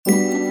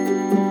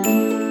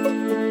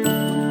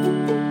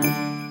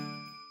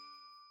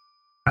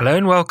Hello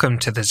and welcome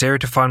to the Zero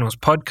to Finals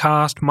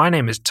podcast. My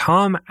name is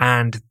Tom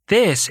and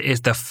this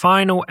is the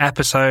final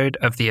episode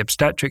of the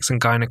Obstetrics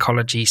and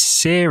Gynecology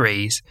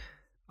series,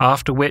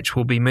 after which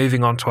we'll be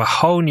moving on to a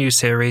whole new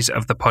series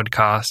of the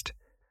podcast.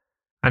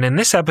 And in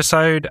this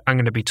episode, I'm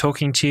going to be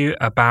talking to you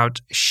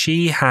about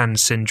Sheehan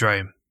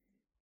syndrome.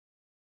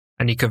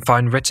 And you can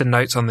find written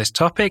notes on this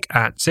topic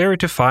at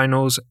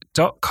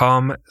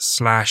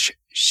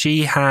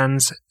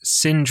zerotofinals.com/Sheehan's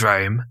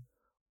syndrome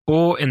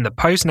or in the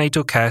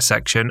postnatal care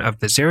section of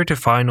the Zero to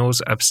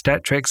Finals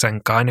Obstetrics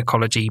and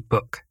Gynecology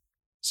book.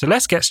 So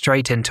let's get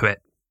straight into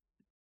it.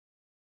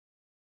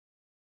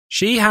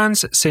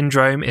 Sheehan's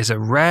syndrome is a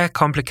rare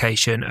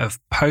complication of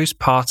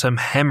postpartum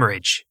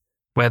hemorrhage,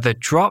 where the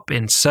drop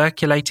in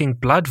circulating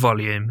blood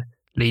volume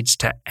leads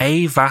to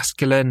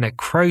avascular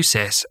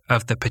necrosis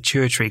of the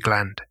pituitary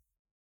gland.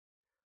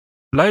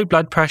 Low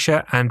blood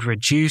pressure and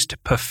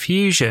reduced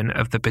perfusion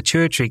of the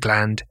pituitary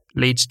gland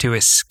leads to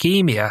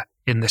ischemia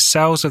in the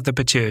cells of the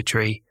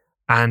pituitary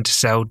and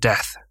cell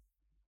death.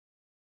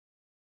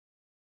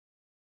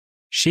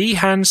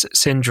 Sheehan's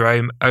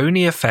syndrome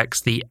only affects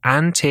the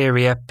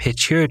anterior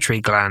pituitary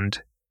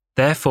gland,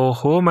 therefore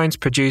hormones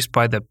produced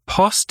by the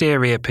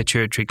posterior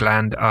pituitary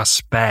gland are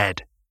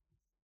spared.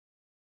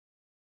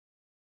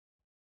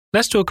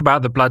 Let's talk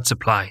about the blood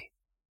supply.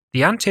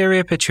 The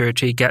anterior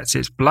pituitary gets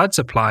its blood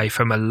supply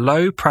from a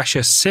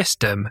low-pressure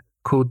system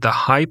called the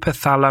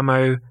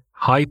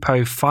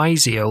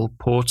hypothalamo-hypophyseal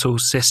portal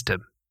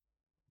system.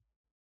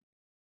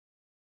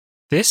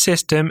 This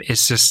system is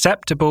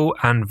susceptible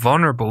and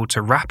vulnerable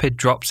to rapid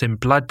drops in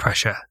blood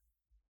pressure.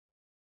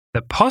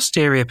 The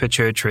posterior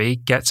pituitary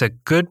gets a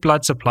good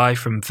blood supply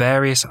from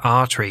various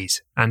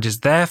arteries and is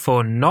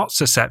therefore not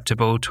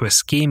susceptible to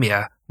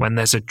ischemia when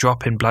there's a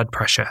drop in blood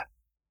pressure.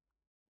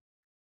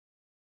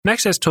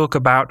 Next, let's talk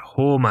about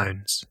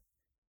hormones.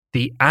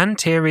 The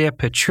anterior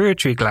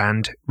pituitary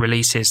gland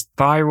releases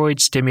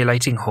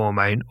thyroid-stimulating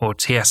hormone, or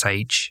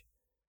TSH,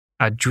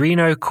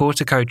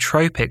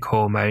 adrenocorticotropic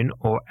hormone,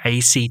 or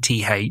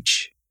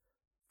ACTH,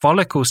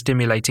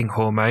 follicle-stimulating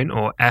hormone,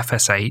 or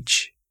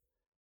FSH,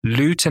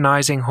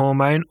 luteinizing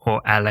hormone,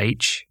 or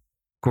LH,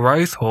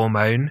 growth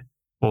hormone,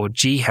 or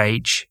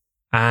GH,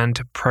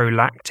 and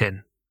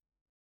prolactin.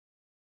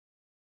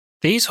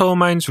 These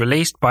hormones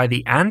released by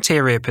the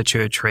anterior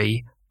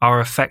pituitary are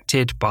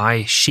affected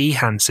by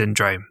Sheehan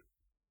syndrome.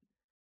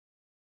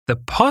 The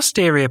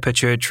posterior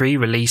pituitary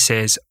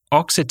releases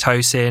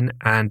oxytocin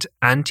and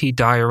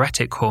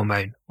antidiuretic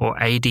hormone, or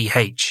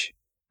ADH,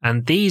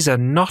 and these are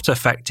not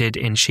affected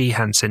in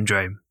Sheehan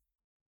syndrome.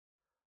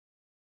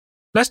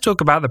 Let's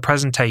talk about the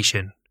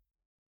presentation.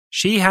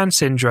 Sheehan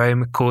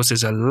syndrome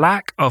causes a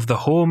lack of the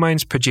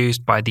hormones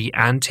produced by the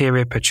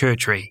anterior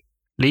pituitary,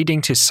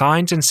 leading to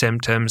signs and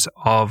symptoms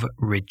of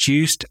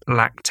reduced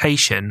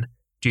lactation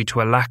due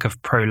to a lack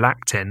of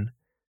prolactin,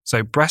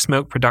 so breast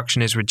milk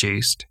production is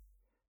reduced,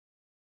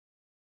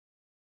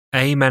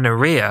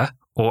 amenorrhea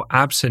or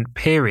absent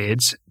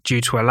periods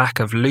due to a lack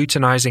of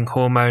luteinizing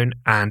hormone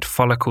and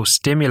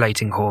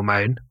follicle-stimulating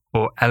hormone,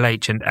 or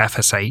LH and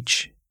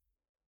FSH,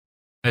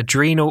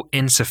 adrenal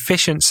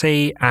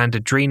insufficiency and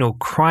adrenal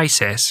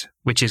crisis,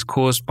 which is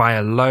caused by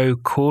a low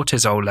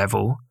cortisol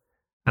level,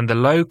 and the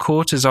low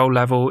cortisol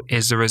level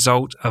is the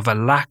result of a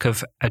lack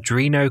of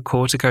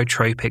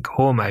adrenocorticotropic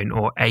hormone,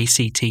 or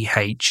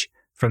ACTH,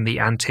 from the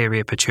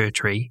anterior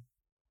pituitary,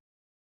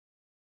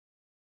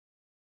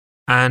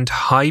 and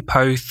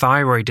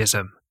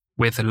hypothyroidism,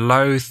 with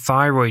low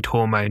thyroid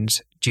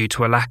hormones due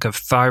to a lack of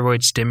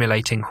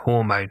thyroid-stimulating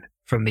hormone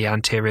from the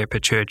anterior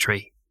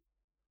pituitary.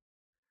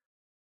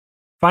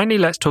 Finally,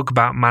 let's talk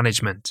about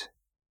management.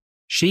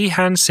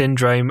 Sheehan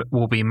syndrome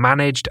will be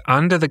managed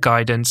under the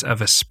guidance of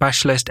a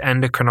specialist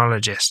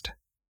endocrinologist.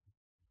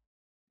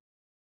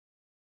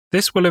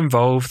 This will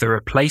involve the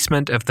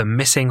replacement of the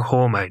missing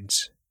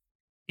hormones.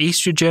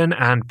 Estrogen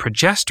and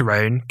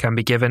progesterone can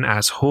be given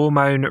as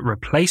hormone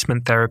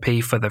replacement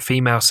therapy for the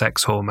female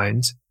sex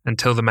hormones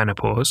until the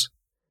menopause.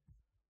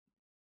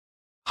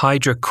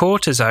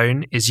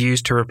 Hydrocortisone is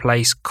used to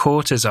replace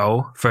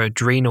cortisol for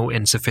adrenal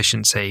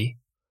insufficiency.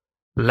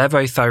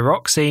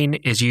 Levothyroxine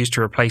is used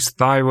to replace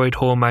thyroid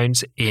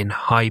hormones in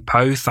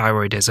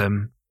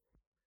hypothyroidism.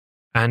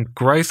 And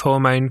growth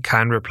hormone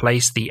can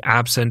replace the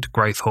absent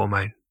growth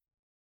hormone.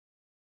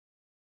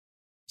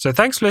 So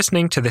thanks for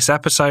listening to this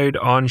episode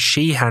on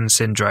Sheehan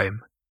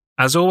syndrome.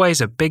 As always,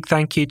 a big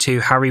thank you to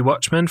Harry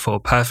Watchman for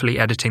perfectly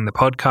editing the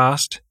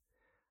podcast.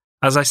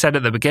 As I said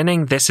at the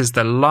beginning, this is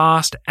the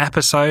last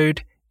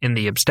episode in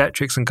the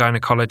Obstetrics and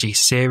Gynecology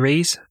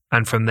series,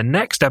 and from the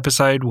next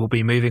episode we'll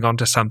be moving on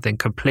to something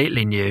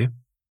completely new.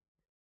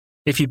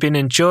 If you've been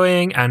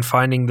enjoying and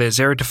finding the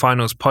Zero to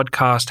Finals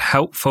podcast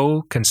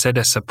helpful,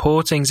 consider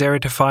supporting Zero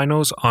to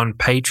Finals on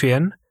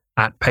Patreon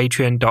at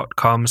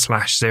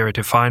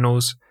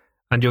patreon.com/ZeroToFinals.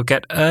 And you'll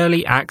get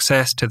early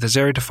access to the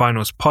Zero to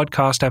Finals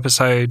podcast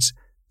episodes,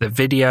 the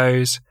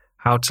videos,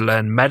 how to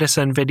learn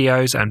medicine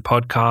videos and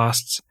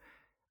podcasts,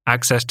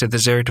 access to the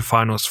Zero to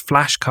Finals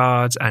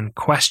flashcards and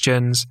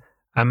questions,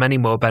 and many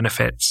more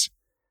benefits.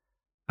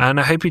 And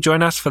I hope you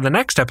join us for the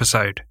next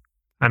episode.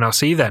 And I'll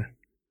see you then.